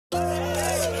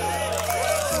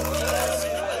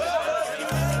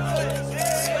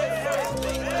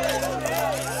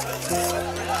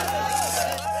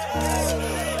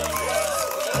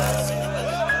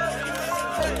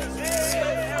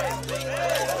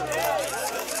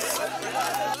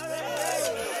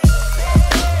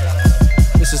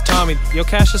this is Tommy. Yo,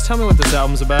 Cash, just tell me what this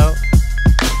album's about.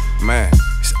 Man,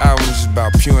 this album is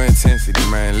about pure intensity,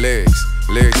 man. Lyrics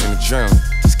and adrenaline.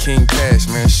 It's King Cash,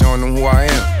 man, showing them who I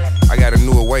am. I got a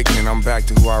new awakening, I'm back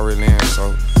to who I really am,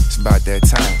 so it's about that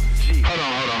time. Hold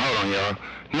on, y'all.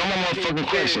 No more motherfucking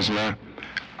questions, man.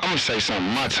 I'm gonna say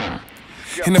something, my time.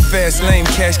 In the fast lane,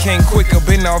 Cash came quicker.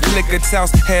 Been off liquor,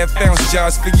 toss half ounce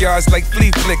jars for yards like flea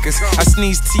flickers. I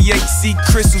sneeze THC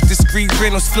crystals, discreet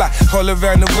rentals fly all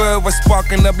around the world. While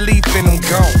sparking up leaf and I'm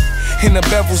gone. In the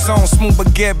bevel zone, smooth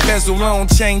baguette bezel on.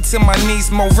 Chain to my knees,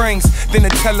 more rings than a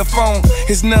telephone.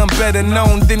 It's none better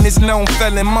known than this known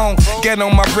felon moan. Got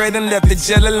on my bread and left the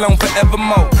gel alone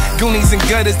forevermore. Goonies and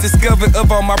gutters, discovered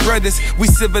of all my brothers. We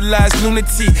civilized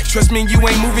lunacy. Trust me, you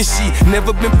ain't moving shit.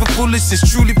 Never been for foolishness,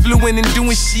 truly fluent in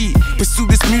doing shit. Pursue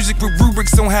this music with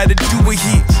rubrics on how to do a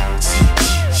hit.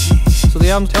 So the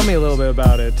album, tell me a little bit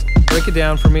about it. Break it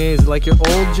down for me. Is it like your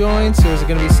old joints, or is it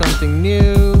gonna be something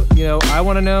new? You know, I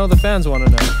wanna know, the fans wanna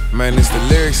know. Man, it's the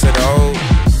lyrics of the old,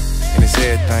 and it's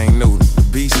everything new. The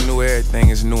beats new, everything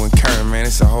is new and current, man.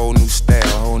 It's a whole new style,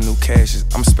 a whole new Cash.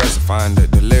 I'm specifying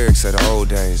the lyrics of the old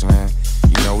days, man.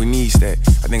 You know, we need that.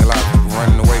 I think a lot of people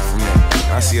running away from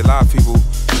that. I see a lot of people,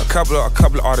 a couple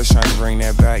of artists trying to bring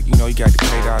that back. You know, you got the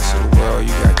K-Dots of the world,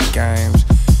 you got the Games,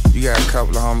 you got a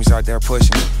couple of homies out there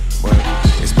pushing it. But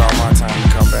it's about my time to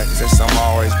come back, 'cause that's something I've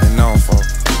always been known for.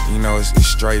 You know, it's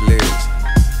straight lyrics.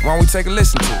 Why don't we take a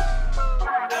listen to it?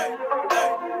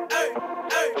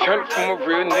 Turn it for my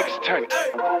real niggas, turn it.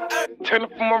 Turn it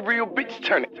for my real bitches,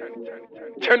 turn it.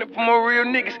 Turn it for my real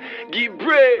niggas, get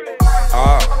bread.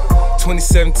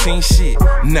 2017 shit,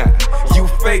 nah, you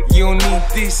fake, you don't need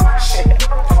this shit.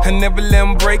 I never let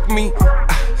them break me,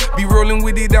 be rolling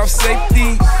with it off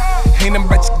safety. Ain't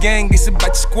about your gang, it's about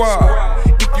your squad.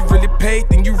 If you really paid,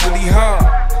 then you really hard.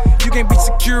 You can't be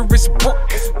secure, it's broke.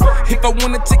 If I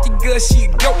wanna take your girl, she a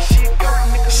go.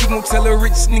 She gon' tell a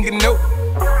rich nigga no.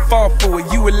 Fall for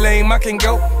it, you a lame, I can't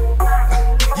go.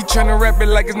 You tryna rap it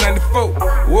like it's 94.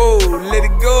 Whoa, let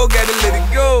it go, gotta let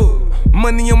it go.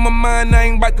 Money on my mind, I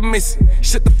ain't about to miss it.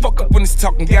 Shut the fuck up when it's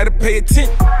talking, gotta pay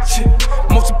attention.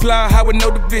 Multiply how I know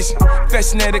the vision.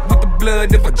 Fashion addict with the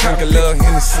blood, if I drink a little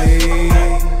Hennessy,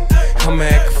 I'ma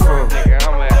act a fool.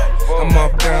 I'm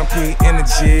off down P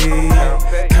energy.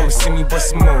 Come and see me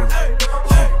bust a move.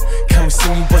 Yeah. Come and see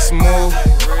me bust a move.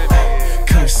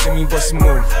 Come and see me bust a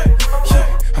move.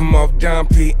 Yeah. I'm off down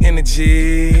P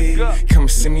energy. Come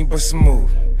and see me bust a move.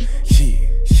 Yeah.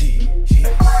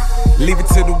 Leave it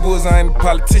to the wolves, I ain't a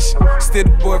politician. Still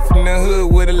the boy from the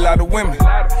hood with a lot of women.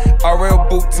 RL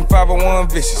boots and 501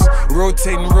 vicious.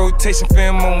 Rotation,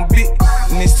 fam on beat.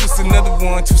 And it's just another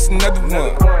one,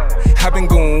 I been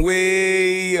going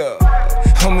way up.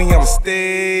 Homie, I'ma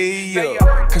stay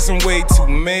up. 'Cause I'm way too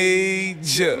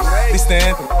major. This the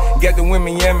anthem, got the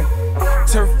women yamming.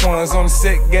 Turf ones on the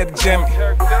set, gotta jam it.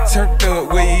 Turned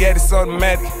up, where you at, it's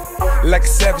automatic. Like a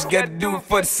savage, gotta do it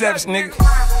for the savage, nigga.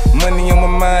 Money on my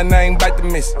mind, I ain't about to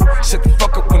miss it. Shut the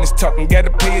fuck up when it's talking,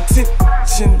 gotta pay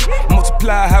attention.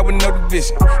 Multiply how I know the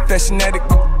vision. Fashion addict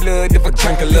with the blood, if I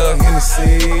drink a little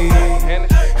Hennessy,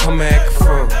 I'ma act a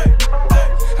fool.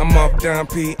 I'm off down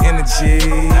P energy.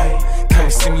 Come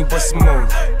and see me bust a move.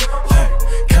 Yeah.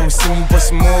 Come and see me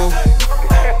bust a move.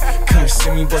 Come and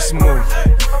see me bust a move.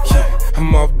 Yeah.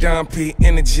 I'm off down P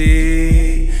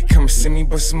energy. Come and see me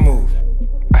bust a move.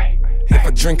 If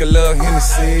I drink a little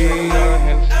Hennessy,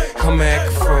 I'ma act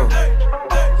a fool.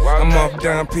 I'm off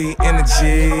down P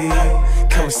energy.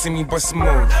 Come and see me bust a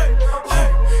move. Yeah.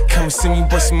 Come and see me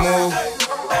bust a move.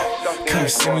 Come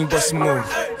and see me bust a move.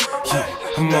 Yeah.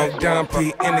 I'm off down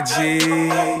P energy.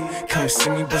 Come and see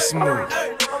me bust a move.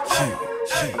 Yeah.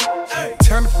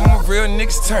 Turn it for my real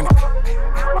niggas, turn it.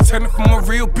 Turn it for my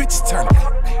real bitches, turn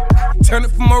it. Turn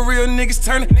it for my real niggas,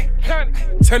 turn it.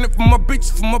 Turn it for my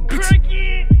bitches,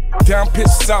 Down pitch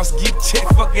sauce, get check,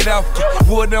 fuck it off.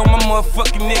 Wood on my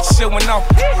motherfucking neck showing off.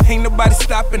 Ain't nobody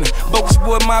stopping her. Bogus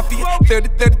boy mafia,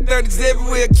 30s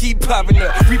everywhere, keep popping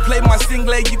up. Replay my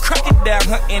single, you crack it down,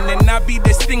 hunting, and I be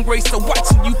that stingray, so watch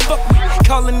who you fuck with.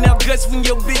 Calling out guts when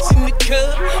your bitch in the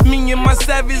club. Me and my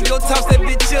savage go toss that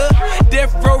bitch up.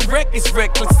 Death row records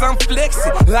reckless, I'm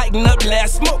flexing. Lighting up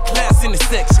last smoke class in the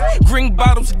section. Green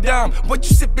bottles of dime, what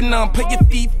you sipping on? Pay your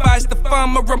fee, fives the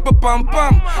farm, a rumpa bum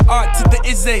bum. Art to the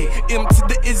Izzy. M to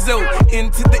the Izzo, N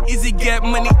to the Izzy, got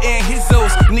money and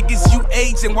hizzos. Niggas, you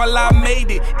aging while I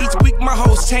made it. Each week my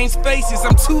hoes change faces.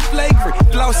 I'm too flagrant,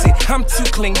 flossy, I'm too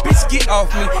clean. Bitch, get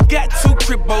off me. Got 2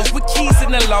 crippos with keys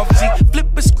in the loft G.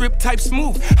 Flip a script type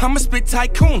smooth. I'm a spit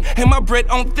tycoon, and my bread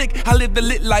on thick. I live the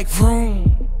lit like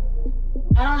vroom.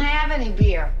 I don't have any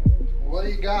beer. What do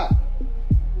you got?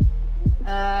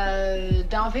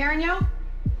 Dom Perignon?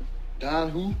 Don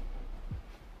who?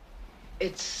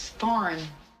 It's foreign.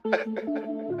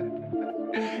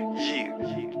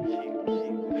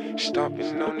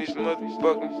 Stomping on this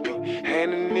motherfucking beat.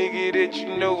 And a nigga that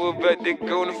you know about that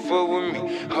gonna fuck with me.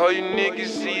 All you niggas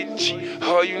see a G.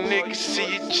 All you niggas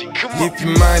see a G. Come on. If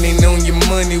your mind ain't on your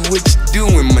money, what you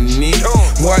doing, my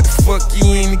nigga? Why the fuck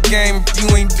you in the game if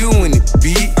you ain't doing it,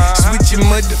 B? Switch your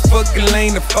motherfucking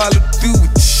lane to follow through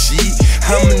with the shit.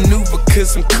 I maneuver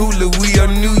cause I'm cooler, we all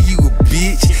knew you a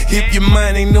bitch. If your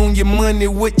mind ain't on your money,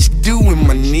 what you doing,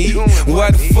 my nigga?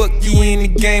 Why the fuck you in the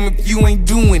game if you ain't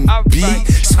doing it, B?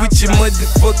 Switch your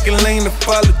motherfucking lane to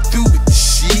follow through with the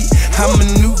shit. I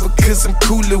maneuver cause I'm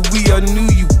cooler, we all knew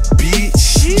you a bitch.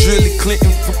 Drilly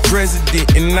Clinton for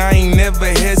president, and I ain't never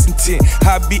hesitant.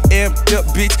 I be amped up,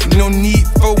 bitch, no need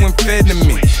for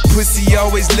amphetamine. Pussy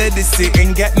always let it sit,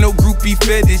 ain't got no groupie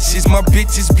fetishes. My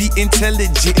bitches be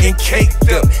intelligent and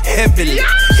caked up heavily.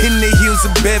 In the hills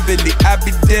of Beverly, I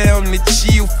be down to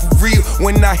chill for real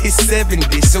when I hit 70.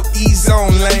 So ease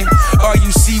on, lane. All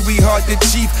you see, we hard to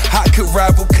chief. I could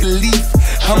rival Khalif.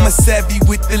 I'm a savvy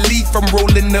with the leaf. I'm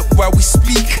rolling up while we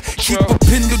speak. Keep a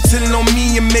Pendleton on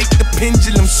me and make the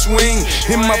pendulum swing.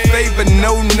 In my favor,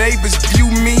 no neighbors view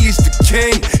me as the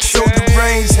king. So the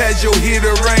range has your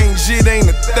hitter range, it ain't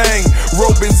a thing.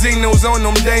 Robenzinos on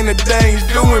them Dana Danes,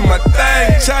 doing my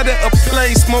thing. Charter a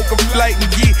plane, smoke a flight and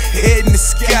get head in the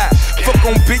sky. Fuck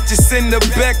on bitches, send her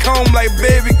back home like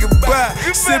baby goodbye.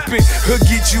 Sippin', her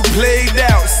get you played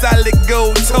out. Solid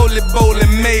gold, toilet bowl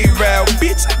and made route.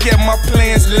 Bitch, I got my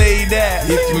plans laid out.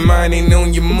 If your mind ain't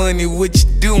on your money, what you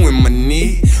doing, my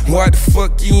nigga? Why the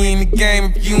fuck you in the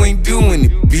game if you ain't doing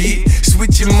it, bitch?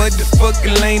 Switch your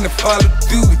motherfucking lane to follow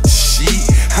through with the shit.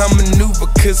 I maneuver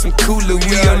cause I'm cooler,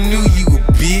 we all knew you a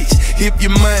bitch. If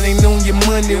your mind ain't on your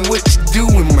money, what you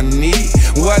doing, my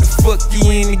nigga? Why the fuck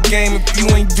you in the game if you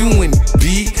ain't doing it,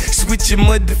 bitch? Switch your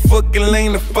motherfucking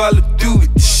lane to follow through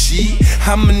with the shit.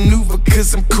 I maneuver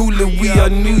cause I'm cooler, we all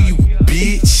knew you a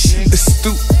bitch.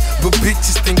 Astute, but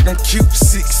bitches think I'm cute,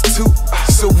 6'2".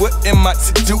 So what am I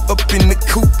to do up in the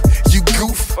coop? You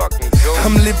goof.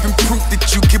 I'm living proof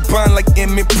that you get bond like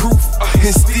Emmett Proof,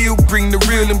 and still bring the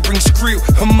real and bring skrill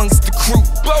amongst the crew.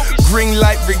 Green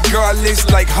light regardless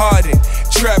like Harden.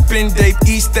 Trapping Dave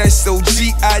East, that's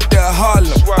OG out to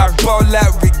Harlem. I ball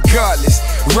out regardless,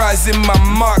 rising my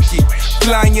market.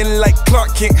 Flying like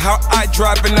Clark Kent, how I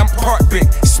drive and I'm parking,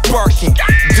 sparking.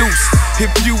 Deuce,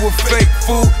 if you a fake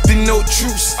fool, then no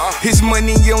truce. His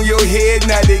money on your head,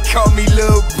 now they call me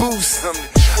Lil Boost.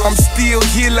 I'm still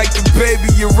here like the baby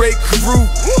of Ray Carew,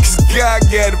 cause God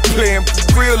got a plan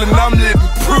for real and I'm living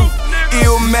proof.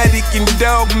 Illmatic and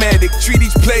dogmatic, treat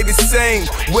each play the same.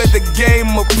 Whether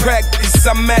game or practice,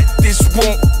 I'm at this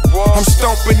one. I'm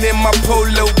stomping in my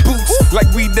polo boots like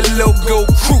we the logo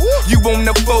crew. You on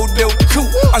the photo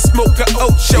coupe, I smoke a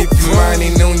Ocho. If your mind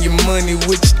ain't on your money,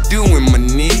 what you doing, my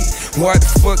nigga? Why the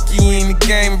fuck you in the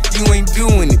game if you ain't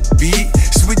doing it, bitch?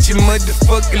 Switch your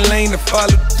motherfucking lane to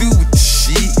follow through with the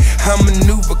shit. I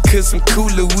maneuver cause I'm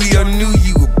cooler, we all knew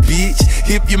you a bitch.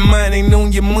 If your mind ain't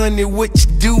on your money, what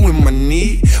you doing, my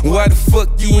nigga? Why the fuck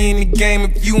you in the game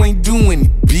if you ain't doing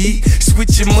it, bitch?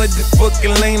 Switch your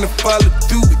motherfucking lane to follow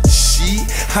through with the shit.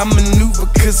 I maneuver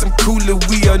cause I'm cooler,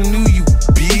 we all knew you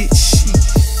a bitch.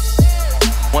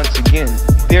 Once again,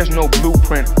 there's no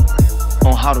blueprint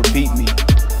on how to beat me.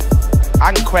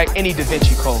 I can crack any Da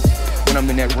Vinci Code when I'm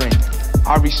in that ring.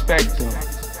 I respect them.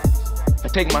 I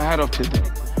take my hat off to them.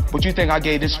 But you think I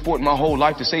gave this sport my whole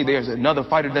life to say there's another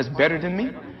fighter that's better than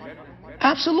me?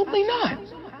 Absolutely not.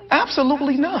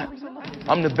 Absolutely not.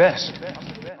 I'm the best.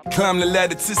 Climb the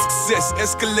ladder to success,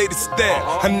 escalated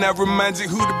style. I now remind you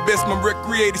who the best, my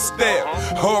recreated style.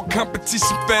 All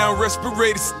competition found,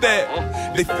 respirated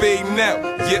style. They fading out,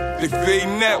 yep, they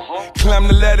fading out. Climb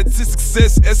the ladder to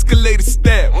success, escalated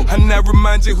style. I now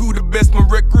remind you who the best, my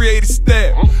recreated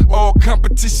style. All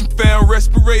competition found,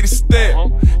 respirated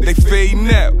style. They fading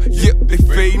out, yep, they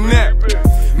fading out.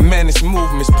 Managed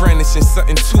movements, brandishing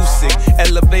something too sick.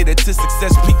 Elevator to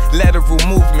success, peak lateral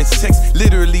movements. Checks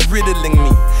literally riddling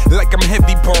me like I'm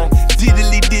heavy bone.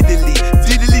 Diddly diddly,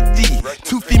 diddly dee.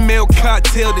 Two female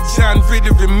cartel, the John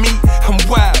Ritter and me. I'm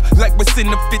wild, like what's in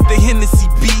the fit, the Hennessy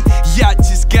B. Y'all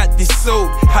just got this sold,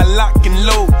 I lock and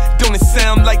load. Don't it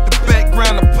sound like the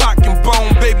background of Pac and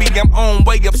Bone? Baby, I'm on,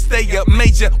 way up, stay up,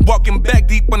 major. Walking back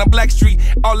deep on a black street,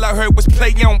 all I heard was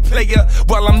play on, player.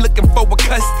 While I'm looking for a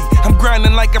custody, I'm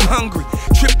grinding like I'm hungry.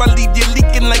 Trip, I leave you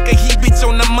leaking like a he bitch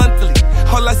on the monthly.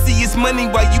 All I see is money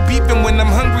while you beeping. When I'm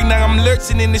hungry, now I'm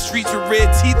lurching in the streets with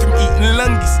red teeth from eating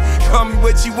lungies. Call me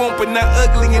what you want, but not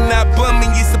ugly and not bummy.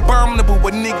 It's abominable,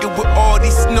 a nigga with all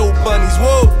these snow bunnies.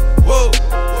 Whoa, whoa,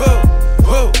 whoa,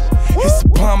 whoa. It's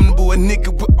abominable, a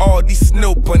nigga with all these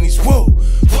snow bunnies. Whoa,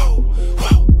 whoa,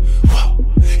 whoa, whoa.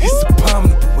 It's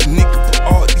abominable, a nigga with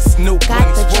all these snow bunnies.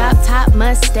 Got the drop top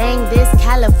Mustang, this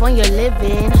California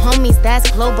living. Homies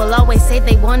that's global always say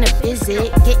they wanna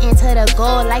visit. Getting to the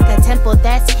goal like a temple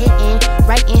that's hitting.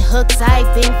 Writing hooks,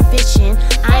 I've been fishing.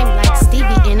 I'm like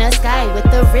Stevie in the sky with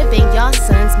the ribbon. Y'all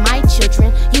sons, my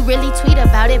children. You really tweet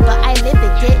about it, but I live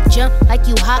it. Get jumped like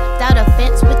you hopped out a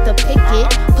fence with the picket.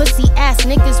 Pussy ass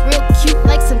niggas real cute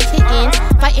like some kittens.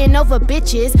 Fighting over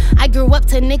bitches. I grew up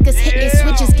to niggas hitting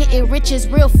switches, getting riches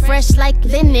real fresh like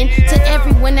linen. To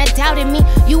everyone that doubted me,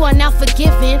 you are now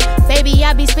forgiven. Baby,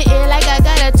 I be spitting like I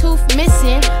got a tooth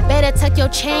missing. Better tuck your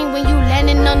chain when you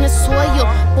landing on the soil.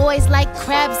 Boys like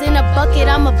crabs in a bucket,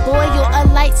 I'ma boil. A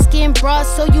light-skinned broad,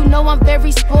 so you know I'm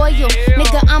very spoiled.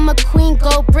 Nigga, I'm a queen,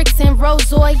 gold bricks and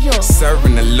rose oil.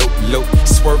 Serving the loop,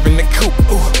 swerving the coupe.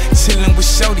 Ooh, chillin' with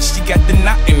shorty, she got the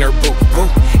knot in her boot. Ooh,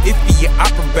 if you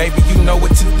opera, baby, you know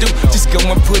what to do. Just go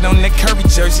and put on that Curry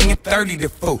jersey and 30 to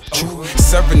 4.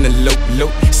 Serving the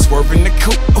loop, swerving the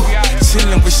coupe. Ooh,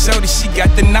 chillin' with shorty, she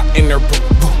got the knot in her boot.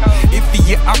 Ooh, if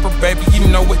you opera, baby, you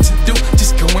know what to do.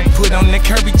 Just go and put on that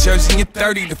Curry jersey and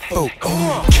 30 to 4. Ooh,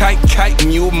 kite,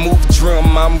 mule, move,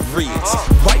 drum, I'm rich.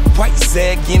 White,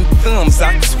 zagging thumbs,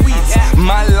 I twist.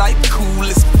 My life cool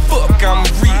as fuck, I'm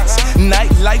rich.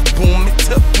 Nightlife booming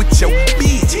tough with your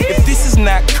bitch. If this is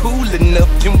not cool enough,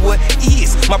 then what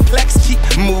is? My plaques keep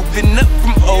moving up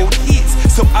from old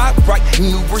hits, so I write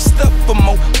newer stuff for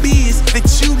more biz that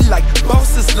you like.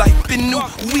 Bosses like the new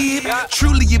whip.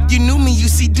 Truly, if you knew me, you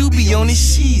see Doobie on his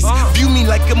sheets. View me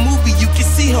like a movie, you can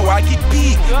see how I get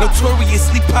big.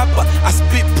 Notoriously popper, I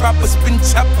spit proper, spin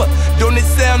chopper. Don't it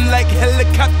sound like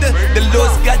helicopter? The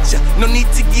Lord's got ya, no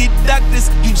need to get doctors.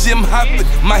 You Jim Hopper,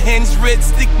 my hands red,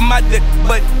 stick my dick,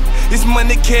 but it's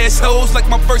money, cash, hoes like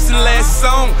my first and last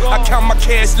song. I count my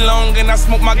cash long and I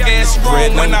smoke my gas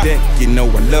strong. When I deck, you know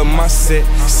I love my set,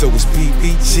 so it's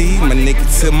BBG, my nigga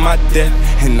to my death.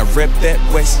 And I rep that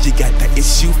West, you got the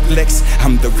issue flex.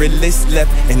 I'm the realest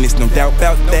left, and there's no doubt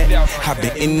about that. I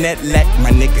been in that lack, my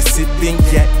nigga sippin'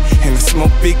 yak, and I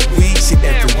smoke big weed, shit,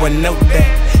 everyone know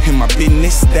that. And my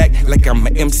business stack like I'm a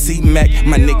MC Mac.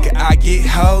 My nigga, I get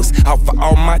hoes out for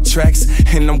all my tracks,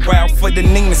 and I'm wild for the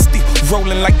Nina, still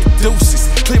rolling like the deuces.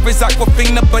 Clear as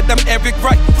Aquafina, but I'm Eric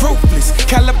Wright, ruthless.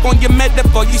 California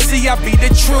metaphor, you see I be the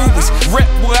truest. Rap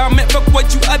where I'm at, fuck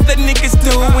what you other niggas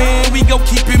doing. We gon'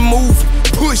 keep it moving,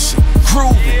 pushing,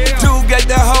 grooving. Dude got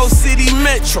the whole city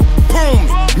metro,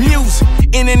 booming, music.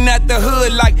 In and out the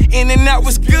hood like in and out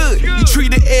was good. You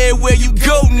treat it everywhere you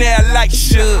go now like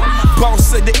should.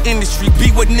 Boss of the industry,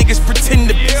 be what niggas pretend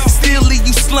to be. Still leave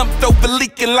you slumped over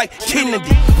leaking like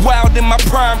Kennedy. Wild in my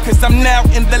prime, cause I'm now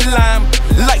in the lime.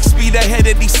 Light speed ahead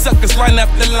of these suckers, line up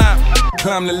the line.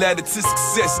 Climb the ladder to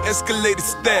success, escalated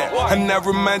style. I now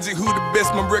remind you who the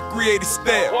best, my recreated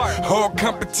style. Hard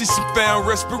competition found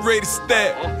respirated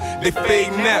style. They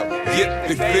fading out, yep,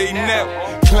 they fading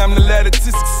out. Climb the ladder to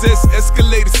success,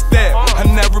 escalated style. I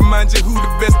now remind you who the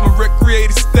best, my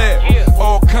recreated style.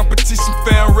 All competition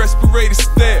found respirated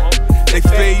style. They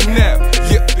fading out,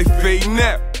 yep, they fading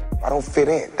out. I don't fit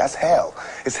in. That's hell.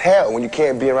 It's hell when you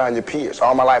can't be around your peers.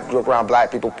 All my life I grew up around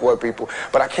black people, poor people,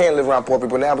 but I can't live around poor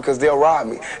people now because they'll rob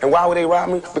me. And why would they rob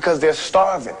me? Because they're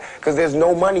starving, because there's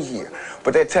no money here.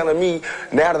 But they're telling me,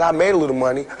 now that I made a little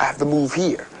money, I have to move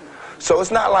here. So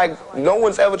it's not like no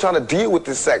one's ever trying to deal with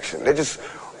this section. They're just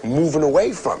moving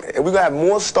away from it. And we're gonna have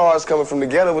more stars coming from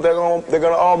together, but they're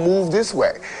gonna all move this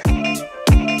way.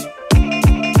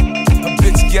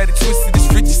 Got it twisted,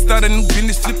 it's rich, start a new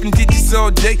business, flipping digits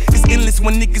all day. It's endless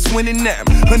when niggas winning now.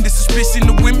 I'm under suspicion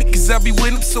of women, cause I be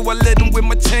with them, so I let them wear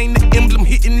my chain, the emblem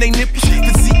hitting they nipples.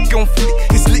 Physique gon'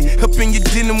 flick, it's lit up in your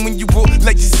denim when you walk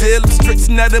like Giselle. I'm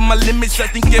stretching out of my limits, I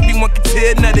think everyone can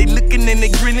tell. Now they looking and they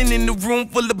grinning in the room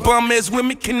full of bomb-ass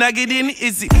women. Can I get in it?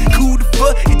 Is it cool to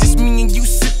fuck? It's just me and you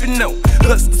sipping on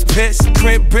Hustlers, passion,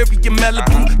 cranberry, and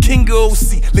Malibu. King of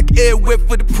OC, look everywhere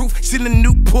for the proof. Chillin'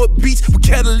 Newport Beach with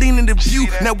Catalina the view.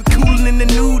 Now we coolin' in the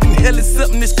nude, and hell is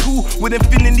something that's cool with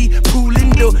infinity pool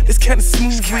indoor. That's kinda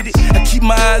smooth with it. I keep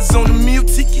my eyes on the meal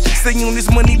ticket. Stay on this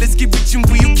money, let's get rich and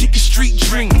we'll kick a street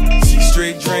dream.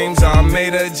 Street dreams, all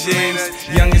made of G's.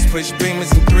 Youngest push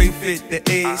beamers and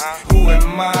 350As. Who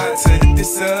am I to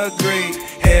disagree?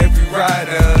 Every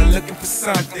rider looking for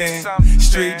something.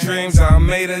 Street dreams, all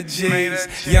made of G's.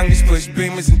 Youngest push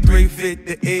beamers and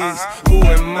 350Es. Who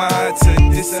am I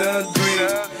to disagree?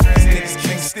 These niggas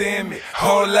can't stand me.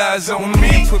 All eyes on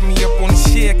me. Put me up on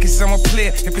the chair, cause I'm a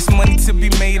player. If it's money to be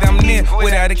made, I'm near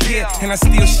without a care. And I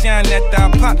still shine after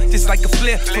I pop, just like a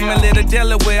flare. From a little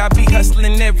Delaware, I be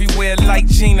hustling everywhere like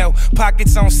Gino.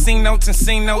 Pockets on C notes and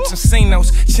C notes and C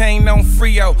notes. Chain on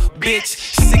Frio,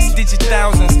 bitch. 6-digit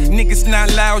thousands, niggas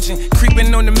not lounging.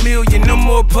 Creeping on the million, no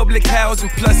more public housing.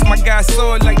 Plus, my guy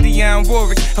saw it like Dionne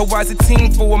Warwick. A wiser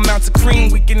team for amounts of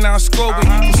cream, we can all score it.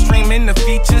 From streaming the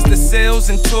features, the sales,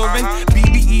 and touring.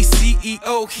 BBE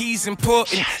CEO, he's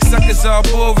important. Suckers all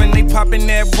boring, they popping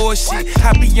that bullshit.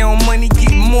 I be on money,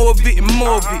 get more of it and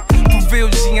more of it. For real,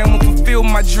 G, I'ma fulfill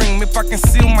my dream. If I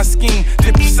conceal my scheme,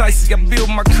 then precisely I build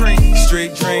my cream.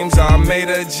 Street dreams are made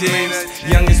of G's.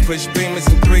 Youngest push beamers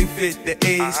and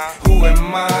 350Es. Who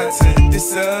am I to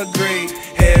disagree?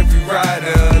 Every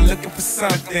rider looking for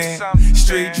something.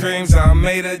 Street dreams are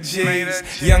made of G's.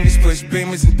 Youngest push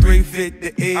beamers and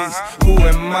 350Es. Who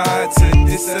am I to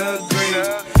disagree?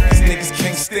 These niggas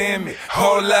can't stand me.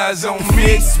 All eyes on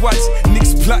me. Niggas watch,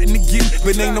 niggas plotting to get me,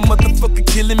 but ain't no motherfucker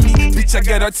killing me. Bitch, I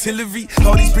got artillery.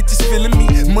 All these bitches feeling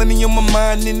me. Money on my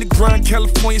mind in the grind.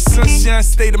 California sunshine,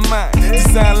 state of mind.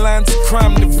 Design lines of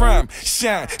crime to rhyme,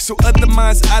 shine. So other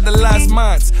minds idolize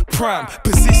minds. Prime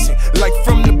position, like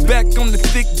from the back on the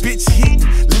thick bitch hitting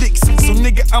licks. So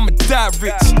nigga, I'ma die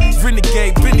rich.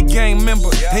 Renegade, been a gang member.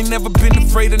 Ain't never been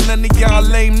afraid of none of y'all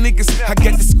lame niggas. I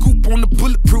got the scoop on the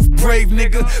bulletproof brave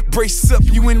nigga. Brace up,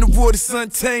 you in the water, son,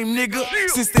 tame nigga.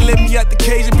 Since they let me out the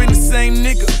cage, I been the same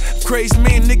nigga. Crazy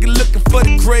man, nigga, looking for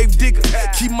the grave digger.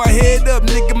 Keep my head up,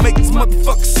 nigga, make this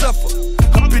motherfucker suffer.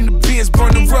 Up in the bins,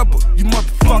 burning rubber, you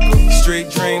motherfucker. Street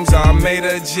dreams are made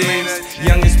of G's.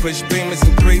 Youngest push beamers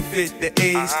and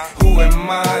 350Es. Who am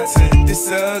I to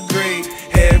disagree?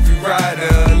 Every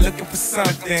rider looking for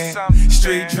something.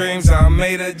 Street dreams are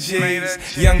made of G's.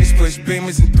 Youngest push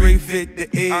beamers and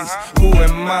 350Es. Who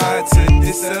am I to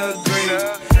disagree?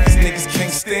 These niggas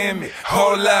can't stand me.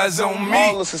 All eyes on me.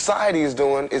 All the society is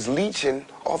doing is leeching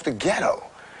off the ghetto.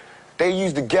 They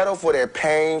use the ghetto for their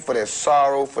pain, for their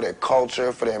sorrow, for their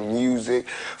culture, for their music,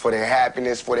 for their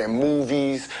happiness, for their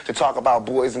movies, to talk about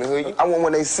boys in the hood. I want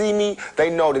when they see me, they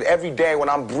know that every day when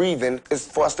I'm breathing, it's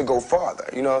for us to go farther.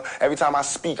 You know, every time I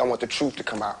speak, I want the truth to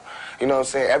come out. You know what I'm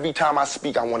saying? Every time I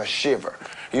speak, I want to shiver.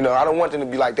 You know, I don't want them to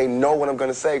be like, they know what I'm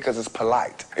going to say because it's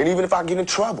polite. And even if I get in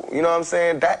trouble, you know what I'm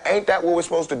saying? Ain't that what we're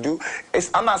supposed to do?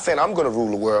 I'm not saying I'm going to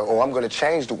rule the world or I'm going to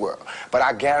change the world, but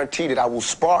I guarantee that I will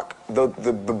spark the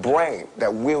brain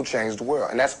that will change the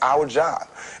world. And that's our job,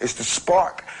 is to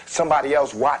spark somebody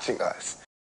else watching us.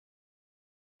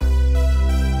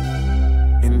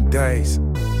 In the days,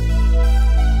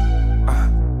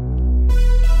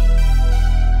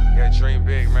 yeah, dream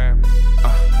big, man.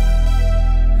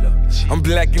 I'm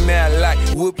blacking out like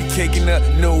whoopee, caking up,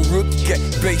 no rookie. Got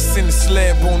bass in the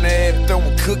slab on the head,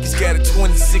 throwing cookies. Got a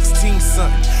 2016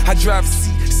 something. I drive a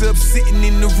seat, up sitting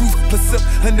in the roof, plus up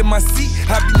under my seat.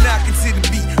 I be knocking to the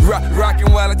beat,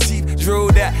 rocking while I cheap.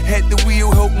 Drove out, had the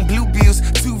wheel, hoping blue bills.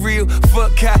 Too real,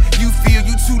 fuck how you feel,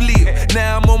 you too live.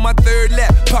 Now I'm on my third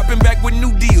lap, popping back with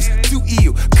new deals. Too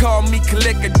ill, call me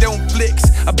collector, don't flex.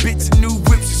 I bitch a new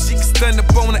whip so she can stun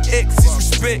up on her ex. It's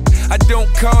respect, I don't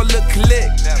call up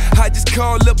collect. I just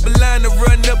call up a line to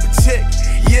run up a check.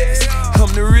 Yes,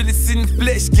 I'm the realest in the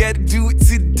flesh. Gotta do it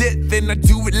to the death, then I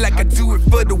do it like I do it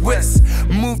for the West.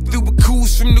 Move through with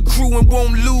coups from the crew and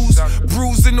won't lose.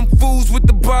 Bruising them fools with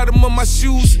the bottom of my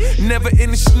shoes. Never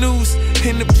in the snooze,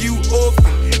 interview orphan.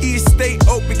 Ears stay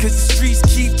open cause the streets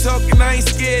keep talking. I ain't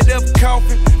scared of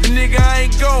coughing, but nigga I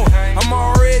ain't going. I'm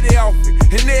already off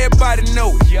it, and everybody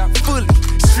know it. Fully,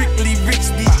 strictly rich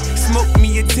beat. Smoke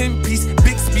me a 10-piece,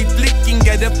 Bixby flicking.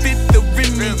 Got a fifth of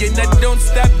Remy, and I don't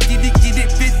stop. Get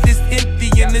it, fit this empty.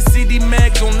 In the city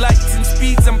mags on lights and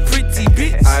speeds, I'm pretty,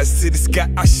 bitch. Eyes to the sky,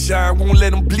 I shine, won't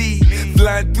let them bleed.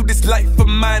 Flying through this life of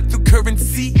mine through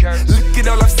currency. Look at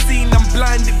all I've seen, I'm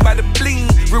blinded by the bling.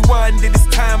 Rewind it, it's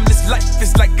timeless, life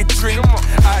is like a dream.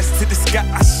 Eyes to the sky,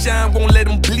 I shine, won't let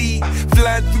them bleed.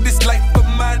 Flying through this life of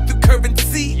mine through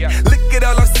currency. Look at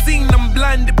all I've seen, I'm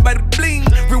blinded by the bling.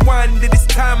 Rewind it, it's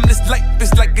timeless, life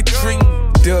is like a dream.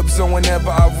 Dubs on whenever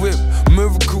I whip.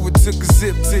 Miracle, it took a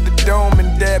zip to the dome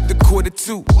and dabbed a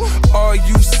 $2.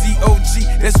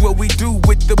 RUCOG, that's what we do.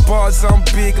 With the bars, I'm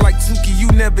big like Tuki, you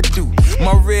never do.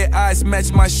 My red eyes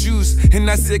match my shoes, and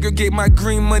I segregate my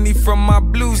green money from my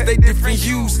blues. They different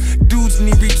hues. Dudes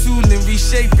need retooling,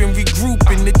 reshaping,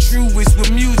 regrouping. The truest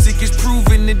with music is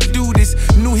proven to do this.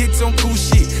 New hits on cool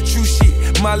shit, true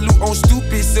shit. My loot on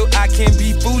stupid, so I can't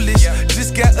be foolish.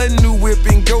 Just got a new whip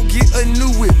and go get a new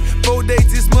whip. 4 days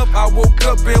this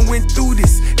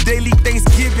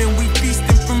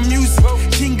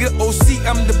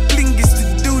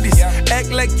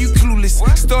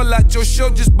out your show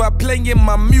just by playing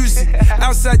my music.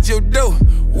 Outside your door,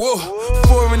 whoa,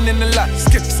 foreign in the lot,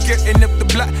 skirting up the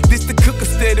block. This the cooker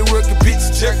steady working,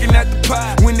 bitch, jerking out the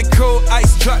pot. When the cold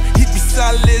ice drop, he be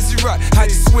solid as a rock. I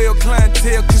just swell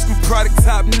clientele, cause my product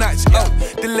top notch. Oh,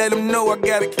 to let them know I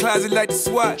got a closet like the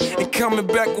SWAT. And coming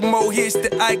back with more hits, the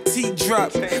IT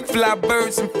drop. Fly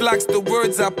birds and flocks, the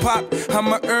words I pop.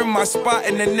 I'ma earn my spot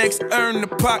and the next earn the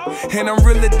pop. And I'm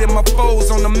realer than my foes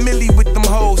on a milli with them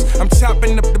hoes. I'm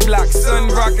chopping up the block, sun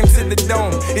rocking to the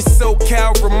dome. It's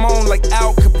SoCal Ramon like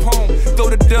Al Capone. Throw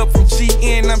the dub from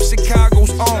GN, I'm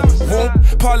Chicago's own.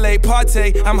 Won't parlay,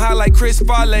 partay, I'm high like Chris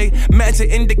Farley. Magic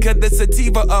indica, the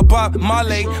sativa of Bob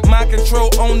Marley. My control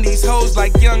on these hoes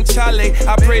like Young Charlie.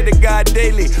 I pray to God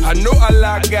daily, I know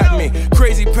Allah got me.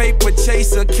 Crazy paper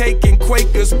chaser, cake and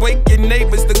Quakers. Waking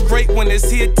neighbors, the great one is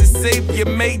here to save you.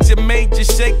 Major,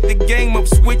 shake the game up,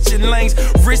 switching lanes.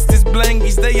 Wrist is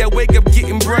blangies, they wake up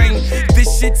getting brain.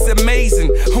 This shit's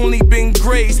amazing, only been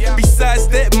grazed. Besides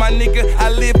that, my nigga, I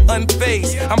live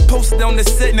unfazed. I'm posted on the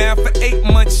set now for 8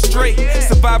 months straight.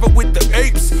 Survivor with the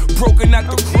apes, broken out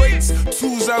the crates.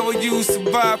 Tools I will use,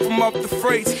 survive from off the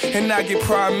freights. And I get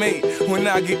primate when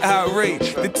I get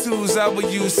irate. The tools I will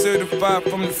use, certified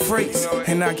from the freights.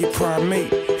 And I get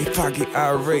primate if I get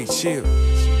irate. Chill.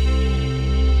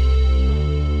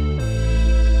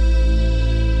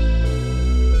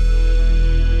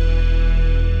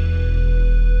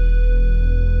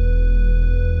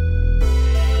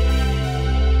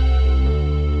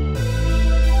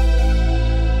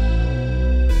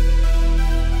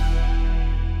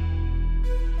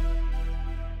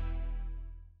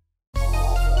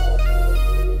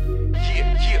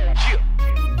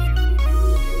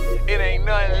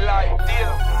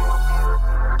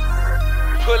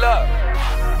 Pull up.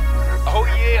 Oh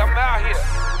yeah, I'm out here.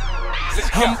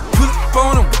 I'm pull up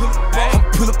on them.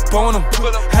 I'm pull up on them.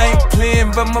 I ain't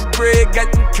playing but my bread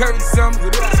got them curtains on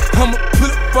me. I'ma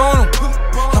pull up on them.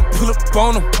 I'm pull up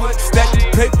on them. Stack the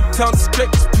paper, talk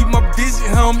straight, just keep my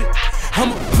vision, homie.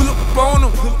 I'ma pull up on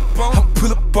them. I'm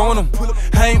pull up on them.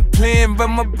 I ain't playing but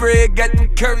my bread got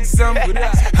them curtains on me.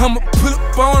 I'ma pull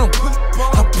up on them.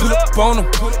 I pull up on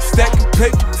them. Stack the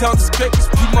paper, talk straight,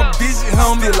 just keep my vision,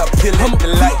 homie. Still I peel at the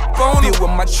light. Deal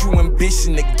with my true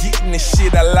ambition of getting the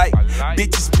shit I like.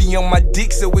 Bitches be on my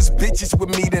dick, so it's bitches with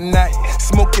me tonight.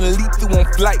 Smoking lethal on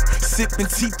flight, sipping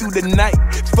tea through the night.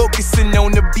 Focusing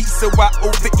on the beat, so I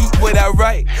overeat what I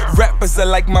write. Rappers are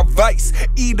like my vice.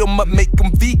 Eat them up, make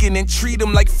them vegan, and treat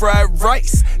them like fried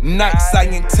rice. Nice, I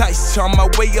entice, charm my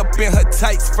way up in her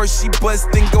tights. First she buzz,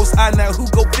 then goes high, now who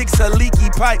go fix her leaky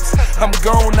pipes? I'm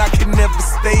gone, I can never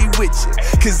stay with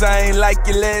you, cause I ain't like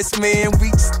your last man, we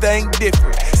just think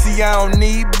different. See, I don't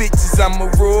need bitches,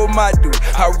 I'ma roll my dude.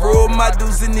 I roll my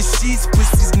dudes in the sheets,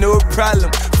 pussy's no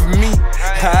problem for me,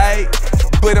 alright?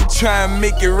 But I'm trying to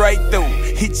make it right though.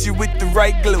 Hit you with the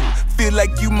right glue. Feel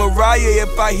like you Mariah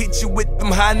if I hit you with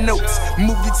them high notes.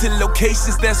 Move you to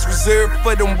locations that's reserved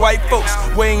for them white folks,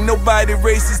 where ain't nobody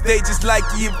racist, they just like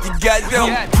you if you got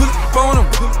them. Pull up on them,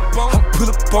 I'm pull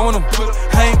up on them.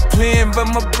 I ain't playing but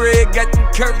my bread got them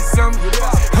curtains on me.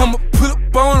 I'ma pull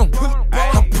up on them,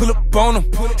 I'm pull up on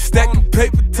them. Stacking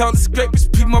paper, talk scrapers,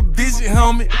 keep my vision,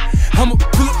 homie. I'ma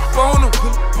pull up on them,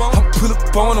 I'm pull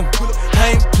up on them.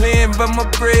 I ain't playing but my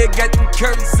bread got them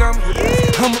curtains on me.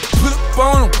 I'ma pull up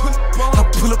on them,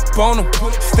 I pull up on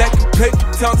them. Stacking paper,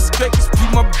 talk scrapers,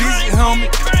 keep my vision, homie.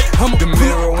 I'ma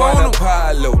pull up on them.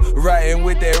 Apollo, riding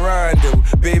with that Rondo.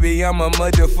 Baby, I'm a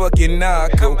motherfucking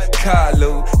narco.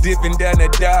 Carlo, dipping down the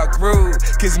dark road,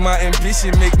 cause my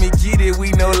ambition make me get it,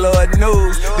 we know Lord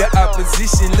knows. The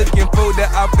opposition looking for the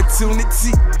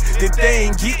opportunity that they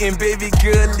ain't getting, baby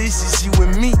girl, this is you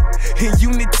and me in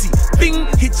unity. Bing,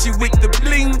 hit you with the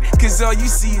bling, cause all you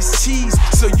see is cheese,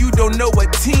 so you don't know a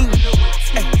team.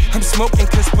 Ay, I'm smoking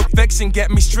cause perfection got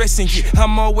me stressing you.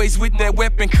 I'm always with that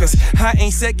weapon cause I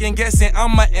ain't second guessing,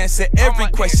 I'ma answer every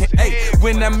question. Ay,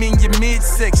 when I'm in your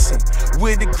midsection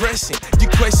with aggression, you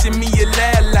question me, you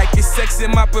lie like it's sex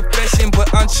in my profession.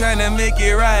 But I'm tryna make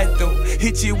it right though,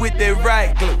 hit you with that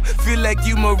right glow. Feel like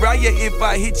you Mariah if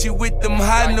I hit you with them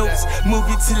high notes. Move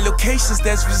you to locations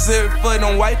that's reserved for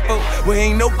them white folk, where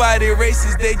ain't nobody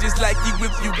racist, they just like you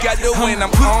if you got the win.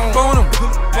 I'm on them,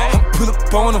 I'm pull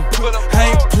up on them.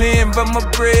 I ain't playing but my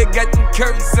bread got them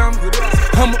curtains on me.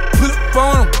 I'ma pull up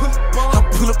on them, I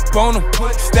pull up on them.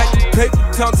 Stack the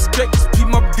paper, talk straight, just keep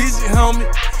my vision, homie.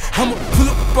 I'ma pull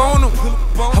up on them,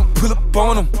 I pull up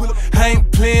on them. I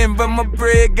ain't playing but my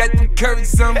bread got them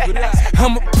curtains on me.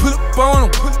 I'ma pull up on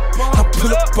them, I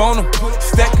pull up on them.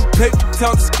 Stack the paper,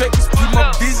 talk straight, just keep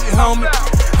my vision, homie.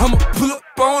 I'ma pull up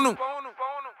on them.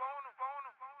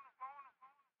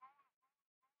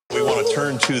 want to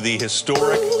turn to the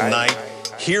historic night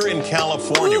here in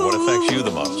California. What affects you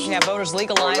the most? Yeah, voters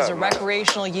legalize the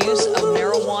recreational use of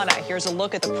marijuana. Here's a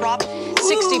look at the Prop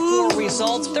 64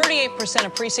 results. 38%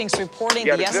 of precincts reporting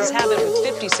the yeses have it,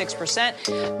 with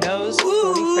 56%, no's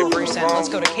 44%. Let's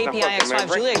go to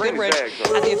KPIX5's Julia Goodrich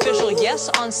at the official Yes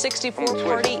on 64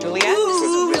 party. Juliet? This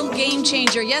is a real game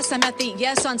changer. Yes, I'm at the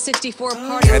Yes on 64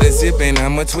 party. Got a zip and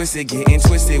I'm a twisted, getting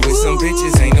twisted with some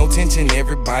bitches. Ain't no tension,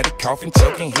 everybody coughing,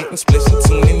 choking, hitting, splitting,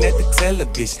 tuning at the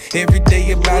television. Every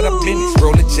day about our business,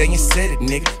 roll a J and set it,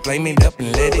 nigga. Blame it up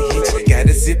and let it hit you. Got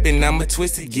a zip and I'm a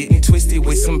twisted, getting twisted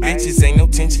with some bitches. Ain't no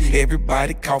tension,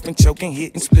 everybody coughing, choking,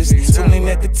 hitting, splitting, tuning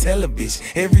at the television.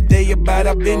 Every day about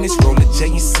our business, roll a J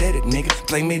and set it, nigga.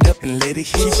 Blame it up and let it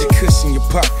hit you. Keep your cushion, your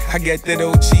pop. I got that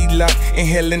OG lock,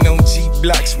 inhaling on G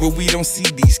blocks where we don't see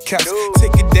these cops.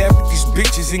 Take a dab with these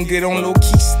bitches and get on low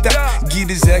key stop. Get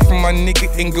his act from my nigga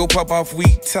and go pop off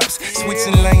weed tops.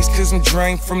 Switching lanes cause I'm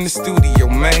drained from the studio,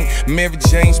 man. Mary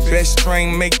Jane's best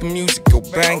strain, make the music go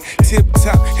bang. Tip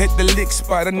top at the lick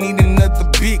spot, I need another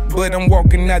big, but I'm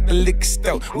walking out the liquor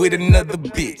store with another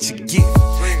bitch. You get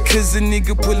it? Cause a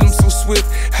nigga pull him so swift,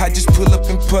 I just pull up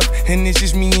and puff, and it's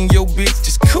just me and your bitch,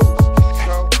 just cool.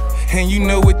 And you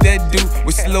know what that do,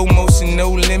 with slow motion,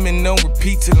 no limit, no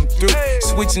repeat till I'm through.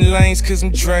 Switching lanes cause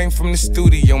I'm drained from the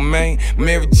studio, man.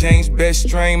 Mary Jane's best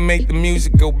strain, make the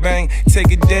music go bang.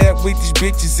 Take a dab with these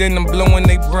bitches and I'm blowing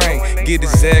they brain. Get a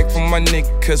zag from my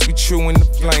nigga cause we true in the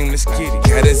flame, let's get it.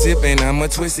 Got a zip and I'm a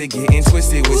twisted, getting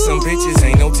twisted with some bitches.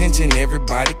 Ain't no tension,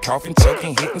 everybody coughing,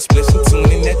 choking, hitting, splitting,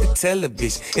 tuning at the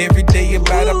television. Every day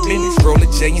about our business, roll a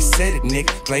J and set it,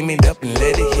 nigga. Blame it up and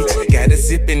let it hit you. Got a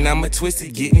zip and I'm a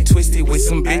twisted, getting twisted with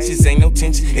some bitches, ain't no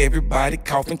tension. Everybody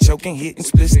coughing, choking, hitting,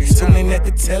 splitting, tuning at the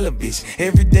television.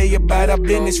 Every day about our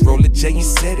business, roll a J and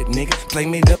set it, nigga.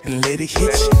 Blame it up and let it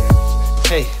hit you.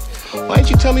 Hey, why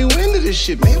didn't you tell me we're into this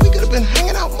shit, man? We could have been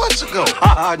hanging out months ago.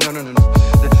 No.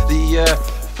 The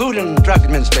Food and Drug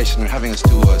Administration are having us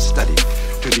do a study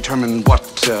to determine what,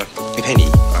 if any,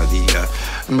 are the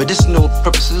medicinal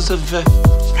purposes of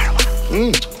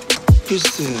marijuana.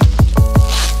 Here's a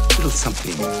little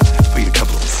something for you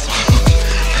couples.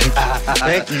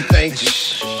 Thank you.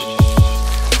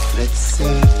 Let's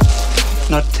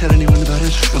not tell anyone about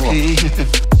it, okay?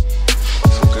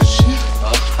 Some good shit.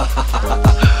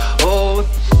 Oh,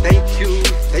 thank you.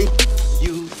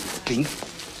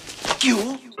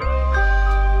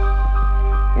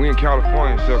 We in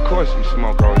California, so of course we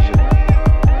smoke all shit.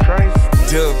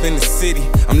 Crazy. Dub in the city,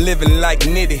 I'm living like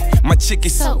Nitty. My chick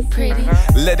is So pretty.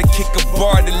 Let her kick a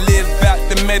bar to live out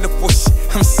the metaphor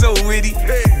shit. I'm so witty,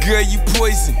 girl, you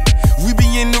poison. We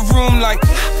be in the room like,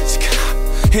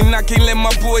 and I can't let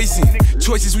my boys in.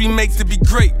 Choices we make to be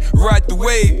great, ride the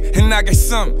wave. And I got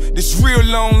something that's real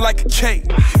long like a cake.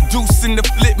 Deuce in the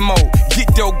flip mode,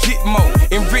 get dough, get more.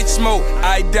 In rich mode,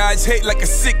 I dodge hate like a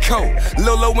sicko.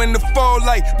 Lolo in the fall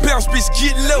like, bounce bitch,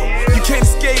 get low. You can't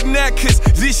escape now cause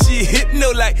this shit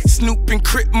hypno like Snoop and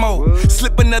Crip mode.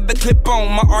 Slip another clip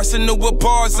on my arsenal of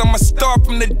bars, I'm a star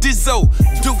from the Dizzo.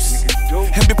 Deuce.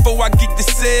 And before I get to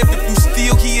Seb, if you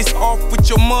still here, it's off with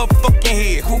your motherfucking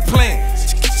head. Who playing?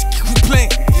 Who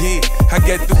playing? Yeah, I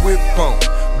got the whip on.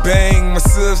 Bang, my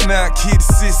subs now kid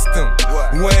system.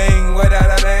 Wang, what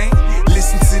I bang?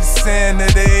 Listen to the sound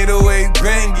of the 808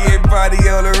 bang. Everybody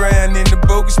all around in the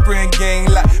bogus spring gang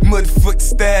like motherfucker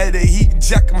style. They heat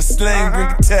jack my slang.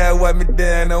 Bring a towel, wipe me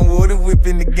down on water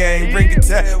whipping the game. Bring a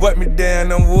towel, wipe me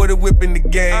down on water whipping the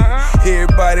game.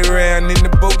 Everybody around in the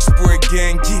bogus spring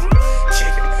gang. Get it.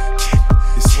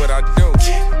 It's what I do.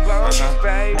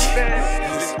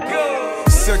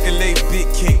 Circulate big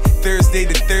cake, Thursday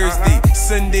to Thursday,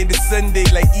 Sunday to Sunday,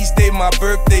 like each day my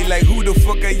birthday. Like who the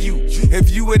fuck are you? If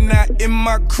you were not in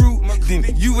my crew, then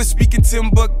you were speaking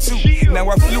Timbuktu. Now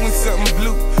I flew in something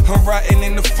blue. I'm riding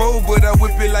in the 4, but I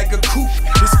whip it like a coupe.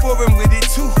 It's foreign with it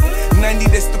too. 90,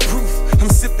 that's the proof. I'm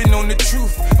sipping on the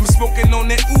truth. I'm smoking on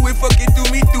that ooh, it fucking threw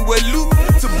me through a loop.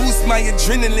 To boost my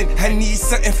adrenaline, I need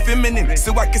something feminine,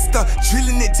 so I can start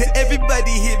drilling it to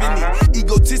everybody hearing it.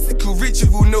 Egotistical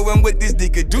ritual, knowing what this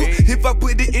nigga do. If I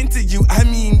put it into you, I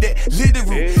mean that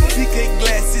literal. Click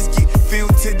glasses get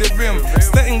filled to the rim.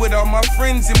 Stunting with all my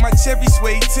friends in my cherry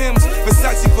suede Timbs.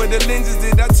 Versace for the lenses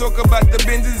that I talk about the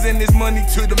Benzes, and this money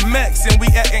to the max, and we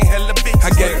acting hella bitches. I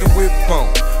got the whip on.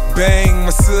 Bang,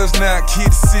 my subs now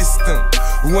kid system.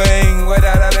 Wang, what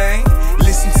I bang?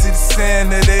 Listen to the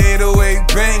sound of the 808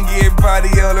 bang. Everybody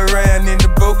all around in the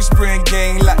bogus spring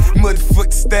gang like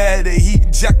motherfucker style. They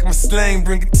heat jack my slang.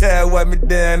 Bring a towel, wipe me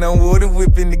down on water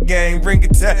whipping the game. Bring a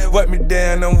towel, wipe me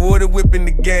down on water whipping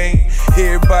the game.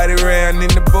 Everybody around in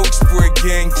the bogus spring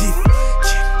gang.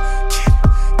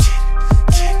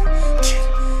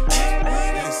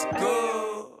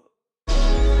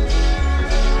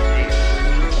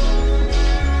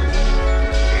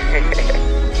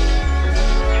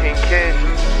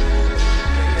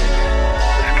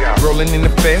 Rolling in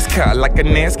the fast car like a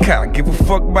NASCAR. Give a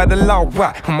fuck by the law,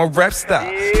 why? I'm a rap star.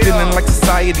 Feeling like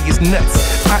society is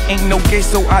nuts. I ain't no gay,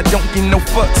 so I don't give no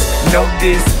fucks. Know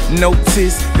this,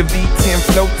 notice the V10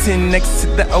 floating next to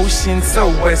the ocean. So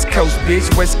West Coast,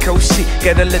 bitch, West Coast shit.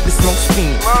 Gotta let the smoke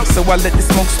spin. So I let the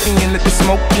smoke spin and let the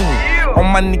smoke in. All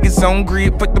my niggas on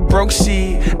grid, put the broke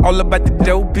shit. All about the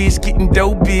dope, bitch, getting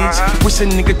dope, bitch. Wish a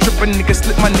nigga trip, a nigga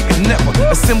slip, my nigga never.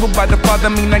 Assembled by the father,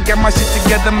 mean I got my shit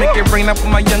together. Make it rain out for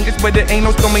my youngest, but there ain't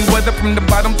no stormy weather. From the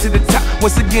bottom to the top,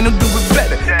 once again, I'll do it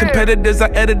better. Competitors,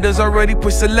 our editors already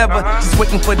push the lever. Just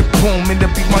waiting for the boom, and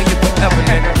they'll be my year forever,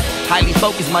 nigga. Highly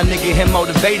focused, my nigga, him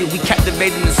motivated. We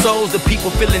captivating the souls, the people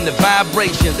feeling the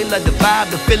vibrations. They love the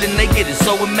vibe, the feeling they get is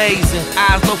so amazing.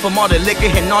 Eyes low from all the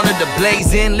liquor and all of the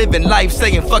blazing. Living life,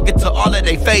 saying fuck it to all of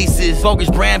they faces. Bogus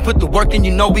brand, put the work in,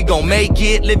 you know we gon' make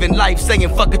it. Living life, saying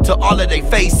fuck it to all of they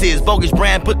faces. Bogus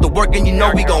brand, put the work in, you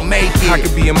know we gon' make it. I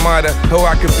could be a martyr, or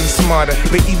I could be smarter.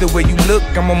 But either way you look,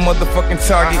 I'm a motherfucking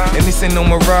target. And this ain't no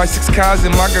mirage, 6 cars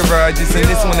in my garages. And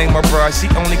this one ain't my bride, she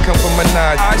only come from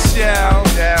Minaj. I shall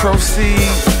proceed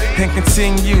and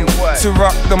continue to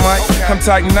rock the mic. I'm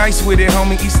tight nice with it,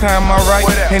 homie, each time I write.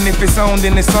 And if it's on,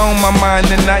 then it's on my mind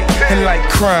tonight. And like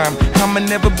crime, I'ma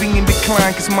never be in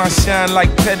decline, cause my shine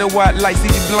like pedal white lights, see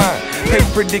you blind. Paper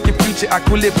predicting future, I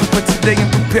could live for today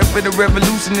and prepare for the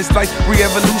revolution. It's like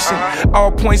re-evolution.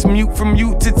 All points mute from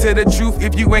you to tell the truth.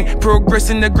 If you ain't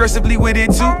progressing aggressively with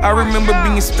it too. I remember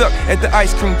being stuck at the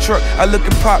ice cream truck. I look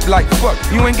and pop like fuck,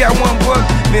 you ain't got one buck.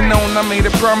 Then on, I made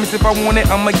a promise, if I want it,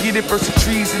 I'ma get it. First the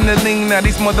trees and the lean, now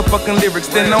these motherfucking lyrics.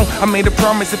 Then on, I made a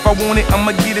promise, if I want it,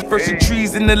 I'ma get it. First the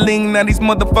trees and the lean, now these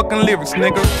motherfucking lyrics,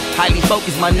 nigga. Highly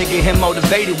focused, my nigga, him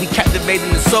motivated. We captivating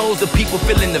the souls, the people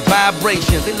feeling the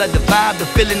vibrations. They love the vibe, the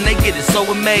feeling they get is so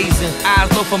amazing.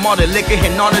 Eyes low from all the liquor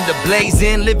and all of the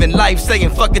blazing. Living life, saying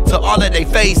fuck it to all of they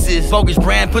faces. Bogus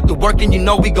brand, put the work in, you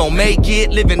know we gon' make it.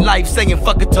 Living life, saying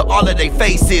fuck it to all of they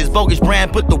faces. Bogus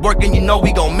brand, put the work in, you know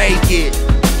we gon' make it.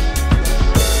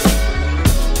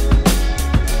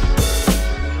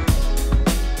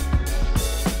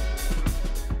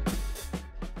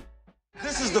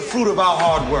 This is the fruit of our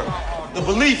hard work. The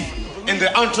belief in the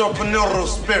entrepreneurial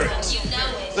spirit.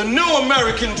 The new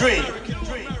American dream.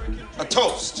 A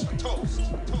toast.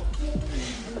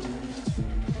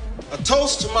 A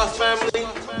toast to my family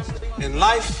in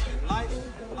life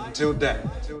until death.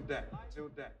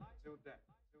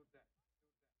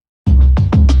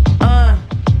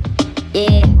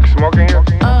 Yeah. Smoking here?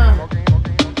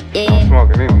 Yeah. I'm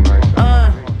smoking anyway.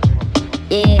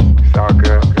 Yeah. It's all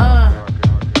good.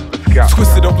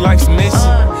 Twisted up life's mission.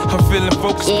 I'm feeling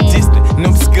focused but distant.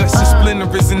 No discussion,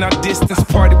 splinterers in our distance.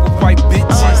 Party with white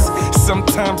bitches.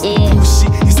 Sometimes the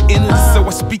bullshit is endless, so I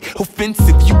speak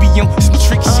offensive. You be on some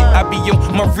trick shit, I be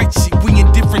on my rich shit. We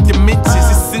in different dimensions,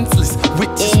 it's senseless. Which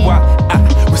is why I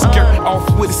was skirt off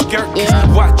with a skirt.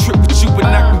 Why trip with you when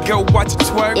I can go watch a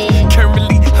twerk?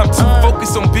 Currently, I'm too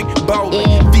focused on big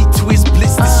ballin'. V-twist,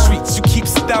 blitz the streets, you keep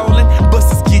stalling.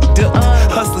 Busters get ducked,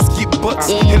 hustlers get butts.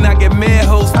 And I get mad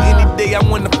hoes for any day I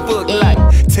wanna fuck. Like,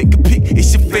 take a pic,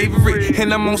 it's your favorite.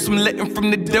 And I'm on some letting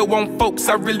from the dough on folks,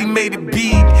 I really made it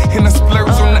big. And I splurge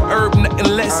on the herb,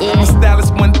 nothing less. My style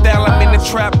is 1,000, I'm in a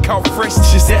trap called fresh.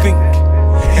 Just think,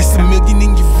 it's a million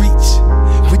in your reach.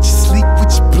 Would you sleep,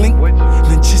 would you blink?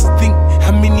 Now just think,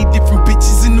 how many different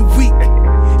bitches in a week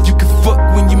you can fuck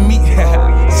when you meet.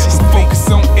 Just focus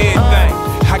on everything.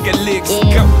 I got legs to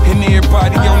go, and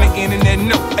everybody on the internet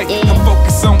know. Ay, I'm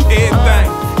focused on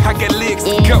everything. I got legs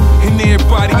to go, and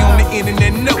everybody on the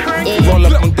internet know. Roll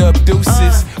up on dub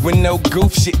deuces with no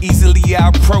goof shit. Easily I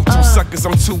approach them suckers,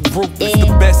 I'm too ruthless.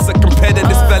 The best of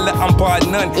competitors, fella, I'm bar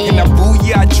none. And I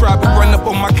booyah, I try to run up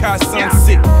on my car,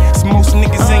 sunset. Most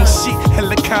niggas ain't shit,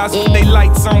 hella cars with they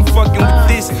lights on. Fucking with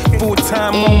this, full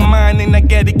time on mine, and I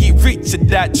gotta get rich or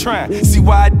die trying. See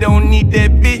why I don't need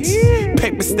that bitch?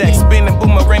 Paper stack, spinning,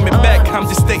 boomerang me back. I'm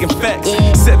just stating facts.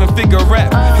 7-figure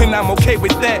rap, and I'm okay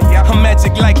with that. I'm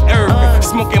magic like urban,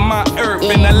 smoking my herb,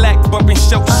 and I lack bumping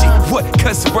show shit. What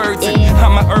cuss words? And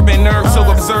I'm an urban herb, so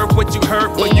observe what you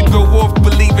heard. When you go off,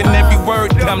 believing every word,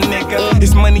 dumb nigga.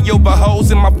 It's money over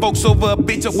hoes, and my folks over a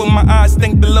bitch. Up with my eyes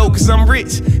think below, cause I'm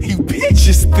rich. You bitch,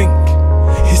 just think,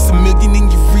 it's a million in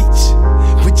your reach.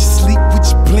 Would you sleep, would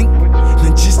you blink?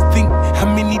 Now just think, how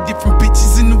many different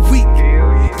bitches in a week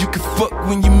you can fuck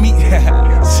when you meet.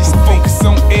 Just focus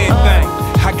on everything.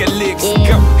 I got legs to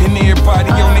go, and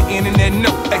everybody on the internet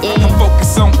know. Ay, I'm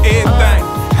focused on everything.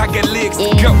 I got legs to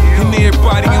go, and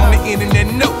everybody on the internet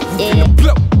know. We finna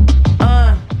blow.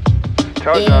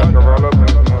 Told y'all to roll up in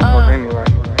this motherfucker anyway.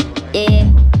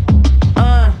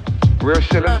 Real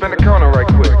shit, let's spin the corner right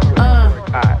quick.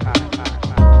 Alright.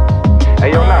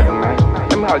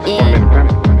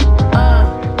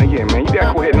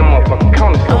 Go hitting them motherfucking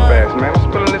corners so fast, man. I'm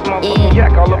spilling this motherfucking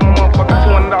yak all over my motherfucking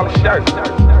 $200 shirt.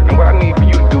 And what I need for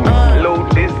you to do is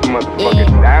load this motherfucker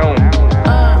down.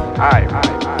 Alright,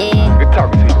 good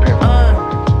talking to you, pimp.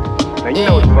 Now you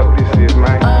know what the fuck this is,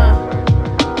 man.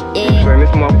 You know what I'm saying?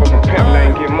 This motherfucking pimp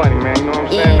ain't get money, man. You know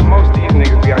what I'm saying? Most of these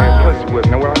niggas be out here pussy whip.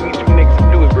 Now what I need you niggas to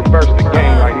do is reverse the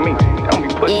game like me. Don't be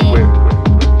pussy whip.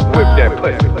 Whip that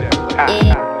pussy. Pimp.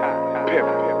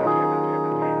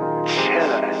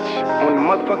 On the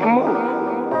motherfucking move.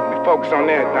 We focus on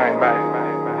everything, baby.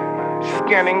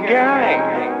 Scanning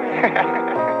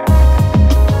gang.